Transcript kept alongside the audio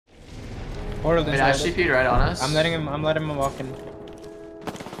Portal Wait, Ash TP'd right on us. I'm letting him walk in.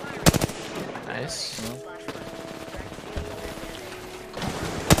 Nice.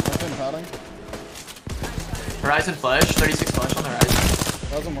 Horizon flash, 36 flash on the Horizon.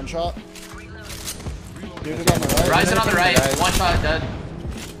 Horizon one shot. Dude is on the right. Horizon on the right, one shot dead.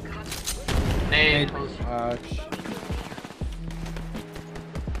 Nade. Ouch.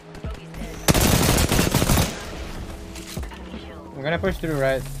 We're gonna push through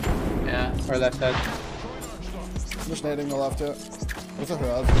right. Yeah. Or left side. Just nading the left it. What's a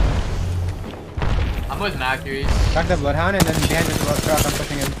Horizon? I'm with Mac here. Crack the Bloodhound and then behind this blood truck, I'm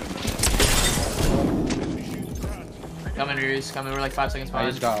pushing him. Coming, Reese. Coming. We're like 5 seconds I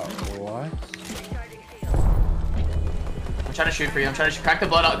behind. just got what? I'm trying to shoot for you. I'm trying to crack the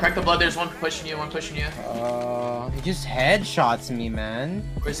blood out. Crack the blood. There's one pushing you. One pushing you. He just headshots me, man.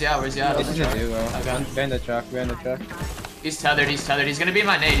 Where's he at? Where's he at? This is a duo. Okay. Behind the truck. Behind the truck. He's tethered. He's tethered. He's gonna be in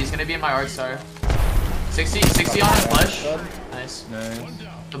my nade. He's gonna be in my arc star. 60 on his flesh. Nice. Nice.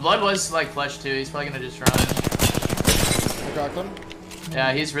 The blood was like flesh too. He's probably gonna just run. I cracked him.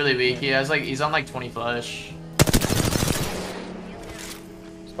 Yeah, he's really weak. He has like he's on like 20 flesh.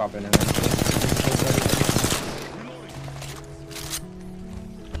 Just pop in.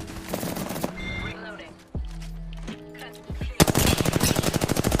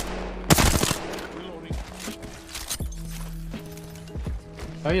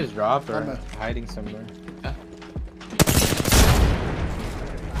 Oh, he just dropped or hiding somewhere. Yeah.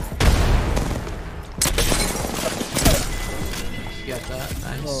 You got that.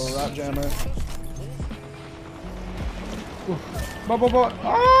 Nice. Oh, rat jammer.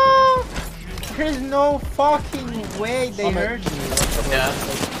 Oh! There's no fucking way they heard me. Yeah.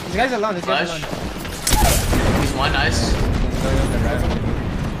 This guy's alone. This guy's alone. He's one. Nice.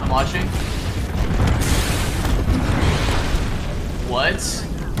 I'm watching. What?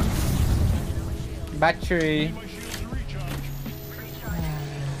 Battery.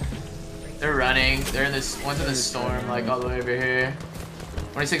 They're running. They're in this. One's in the storm, like all the way over here.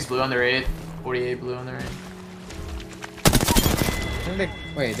 26 blue on the raid. 48 blue on the raid.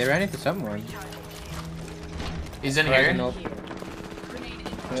 Wait, they ran into someone. He's in here. Nope.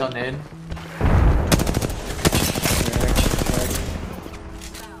 He's on nade.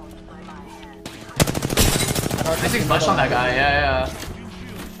 26 flush on that guy. Yeah.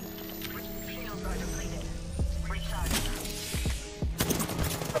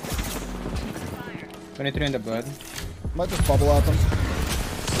 23 in the blood. Might just bubble at them.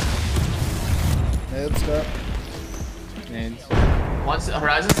 Nades, go. Nades. Once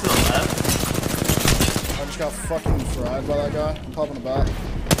Horizon's to the left. I just got fucking fried by that guy. I'm popping a bat.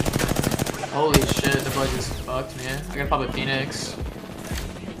 Holy shit, the blood just fucked me. I gotta pop a Phoenix.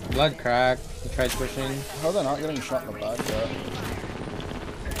 Blood cracked. He tried pushing. How are they not getting shot in the back yet?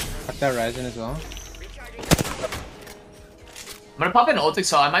 Fuck that Ryzen as well. I'm gonna pop an ultic,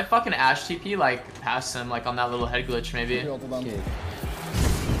 so I might fucking Ash TP like past him, like on that little head glitch maybe. Okay.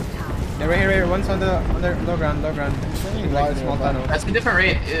 Yeah, right here. One's on the low ground. Like small tunnel. That's a different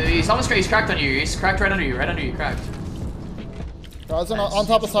rate. He's almost great. He's cracked on you. He's cracked right under you. Cracked. Guys, nice. On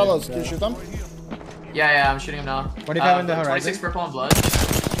top of silos. Can you shoot them? Yeah, I'm shooting him now. What do you have in the horizon? 26 purple and blood.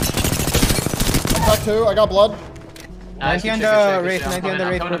 I got 2. I got blood. 90 on the Wraith. 90 on the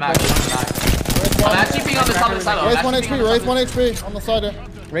Wraith. I'm actually being on the top of the silo. Wraith 1 HP. Wraith 1 HP on the side here.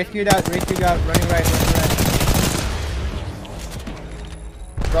 Wraith queued out. Running right.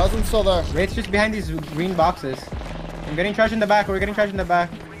 Horizon's still there. Wraith's just behind these green boxes. I'm getting charged in the back. We're getting charged in the back.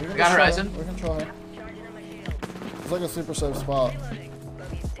 We got Horizon. We can try. It's like a super safe spot.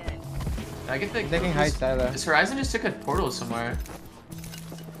 I get the taking high silo. This Horizon just took a portal somewhere.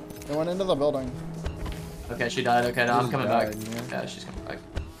 They went into the building. Okay, she died. Okay, now I'm coming back. Yeah. Yeah, she's coming back.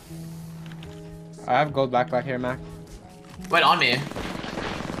 I have gold back here, Mac. Wait, on me.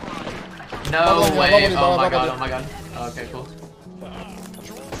 No way. Oh my god. Okay, cool.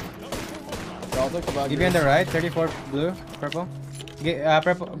 Yeah, I'll take the back. You be on the right, 34 blue, purple. Get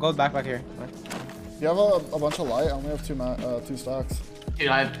purple, gold back here. You have a bunch of light. I only have 2 stacks. Dude,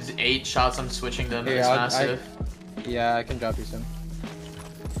 I have 8 shots. I'm switching them. Yeah, It's massive. Yeah, I can drop you some.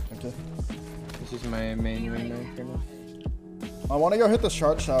 Okay. This is my main wing knife right now. I want to go hit the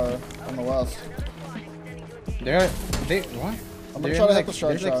shark shower on the west. What? I'm gonna try to hit the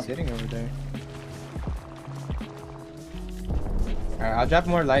shark shower. Like sitting over there. Alright, I'll drop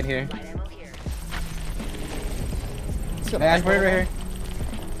more light here. Hey, Ash, put it right here.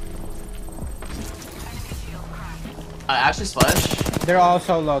 Ash's flesh. They're all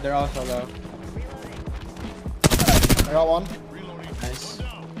so low. I got 1. Nice.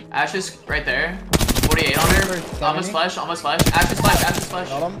 Ash is right there. 48 on her. Almost flesh. Ash's flesh.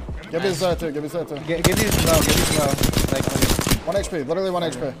 Got him. Give me his there too. Give me his there too. Give these low. Give these low. Like 1 HP. Literally 1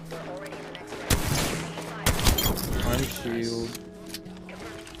 HP. arm shield.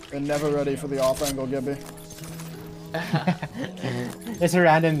 You're never ready for the off angle, Gibby. There's a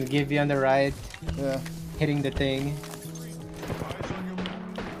random Gibby on the right. Yeah. Hitting the thing.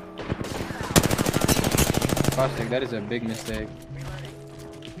 Caustic, that is a big mistake.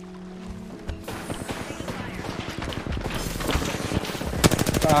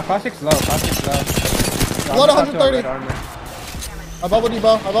 Caustic's low. Caustic's low. Blood 130. I bubbled you,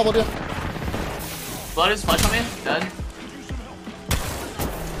 Bo. I bubbled you. Blood is flush on me. Dead.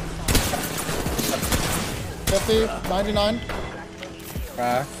 50, 99.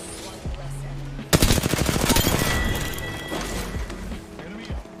 Crack.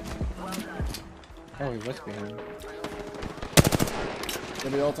 Oh, he was behind.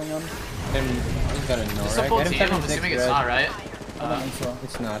 Gibby ulting him. He's got a no, It's a right? full Get him team. I'm 76 assuming it's red. not, right? I don't think so.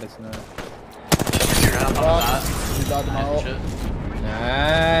 It's not. You're right on top Rock. of He died to my that. ult. Shit.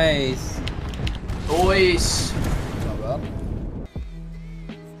 Nice. Boys. Not bad.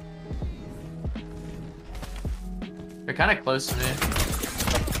 They're kind of close to me.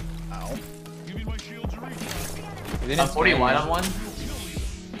 Ow. He didn't 40 spam wide me. on one.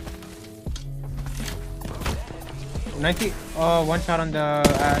 90. Oh, one shot on the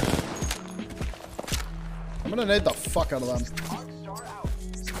Ash. I'm gonna nade the fuck out of them.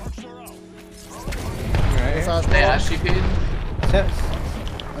 This Right. Ash They ball. Ash GP'd.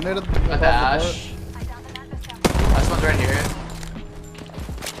 I naded At the Ash. Last one's right here.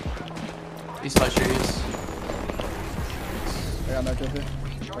 These flush trees. I got no Gibby.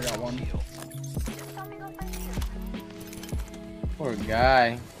 I got one. Poor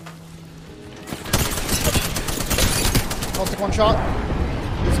guy. Caustic 1 shot.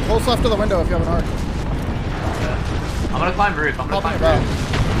 He's close left of the window if you have an arc. I'm gonna climb roof. I'm gonna Popping climb it back.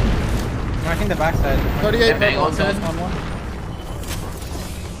 roof. Marking the backside. 38 Yeah, bang, purple ulted. on one.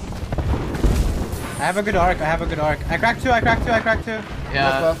 I have a good arc. I cracked two.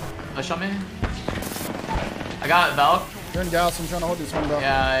 Yeah. Push on me. I got Valk. You're in gas. I'm trying to hold this one down.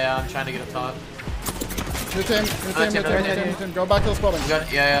 Yeah, I'm trying to get up top. New team. Go back to this building.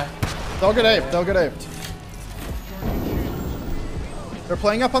 Yeah. They'll get aped. They'll get aped. They're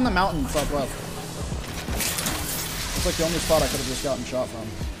playing up on the mountain southwest. It's like the only spot I could have just gotten shot from.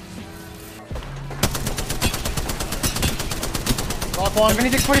 Rock one.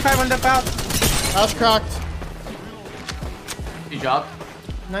 76-45 on the bout. Ash cracked. You dropped.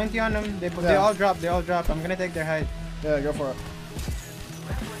 90 on them. They Yeah. all drop. I'm gonna take their height. Yeah, go for it.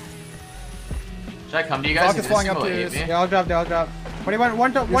 Should I come to you guys? Rock is flying up to hit you. me? They all drop. 41.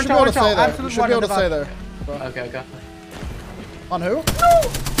 One shot. You should be able to stay there. You Absolute should one be on able the to stay back. there. Bro. Okay. On who?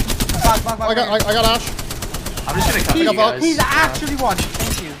 Back. I got Ash. I'm just gonna come to you Valk. guys. He's actually one.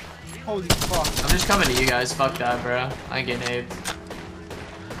 Thank you. Holy fuck. I'm just coming to you guys. Fuck that, bro. I ain't getting aped.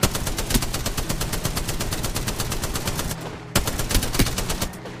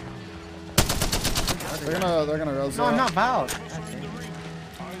 They're gonna res. No, I'm not Val.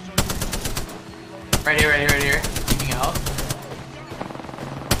 Right here. Keeping out.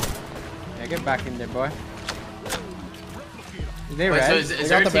 Yeah, get back in there, boy. Is they Wait, red? so They is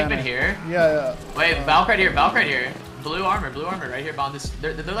got there a the team in banner. here? Yeah. Wait, Valk right here. Blue armor right here. Bond this.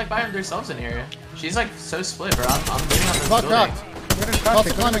 They're like by themselves in here. She's like so split, bro. I'm moving on this Fuck building. cracked.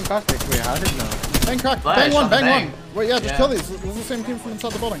 Caustic climbing. Wait, how did no? Bang cracked. Flash Bang one. on the Bang bang. one. Wait, yeah, just Yeah. kill these. This is the same team from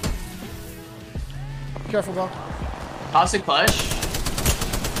inside the building. Careful, Valk. Caustic push.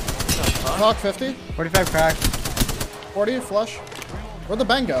 Valk 50. 45 crack. 40 flush. Where'd the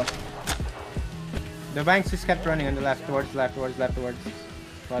bang go? The banks just kept running on the left, towards.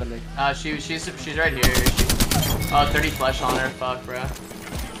 Probably. She's right here. 30 flesh on her. Fuck, bro.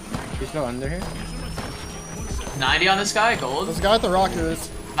 She's still under here. 90 on this guy. Gold. There's a guy at the rock who is.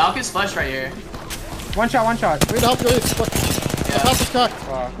 Valk is flesh right here. One shot. We need to help you. The pass is cracked.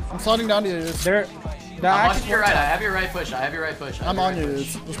 Fuck. I'm sliding down to you. Dude. They're. I'm watching your right. I have your right push. I'm on you, dude.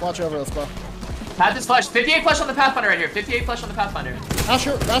 Just watch over us, bro. Path is flesh. 58 flesh on the Pathfinder right here. 58 flesh on the Pathfinder.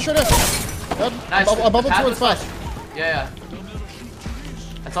 Asher this. Dead. Nice. I bubbled Path towards is flesh. flash. Yeah.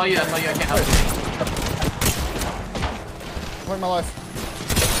 That's all you. I can't help you. Point my life.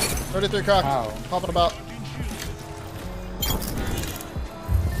 33 cracked. Wow. Popping about.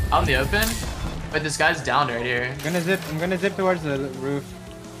 Out in the open. But this guy's down right here. I'm gonna zip towards the roof.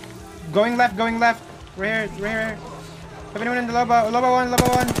 Going left. Right here. Have anyone in the Loba? Loba one.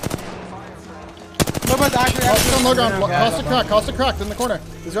 Loba's actually. Caustic on low ground. Yeah, Caustic cracked in the corner.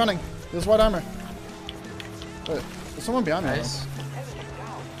 He's running. There's white armor. Wait, there's someone behind me. Nice.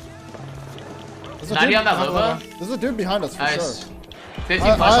 There's a 90 dude- on that Loba. There's a dude behind us for Nice. sure. 15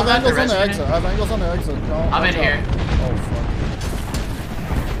 I flash have on that. angles They're on the rescuing. exit. I have angles on the exit. No, I'm in watch here. out. Oh,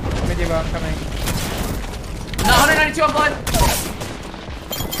 fuck. Mid Diva, I'm coming. No, 192 on blood.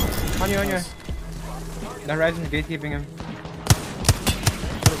 On you. Nice. The Horizon's gatekeeping him.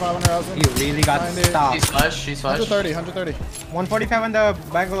 500,000. He really got 90. stopped. She's flush. She's flush. 130, 130. 145 on the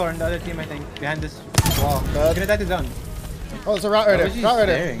Bangalore on the other team, I think. Behind this wall. Dead. He's gonna attack the zone. Oh, there's a rat right Why there. was he Rat right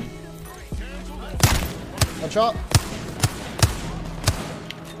there. staring? One shot.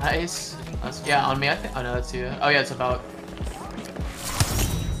 Nice. Yeah, on me, I think. Oh no, that's you. Oh yeah, it's about.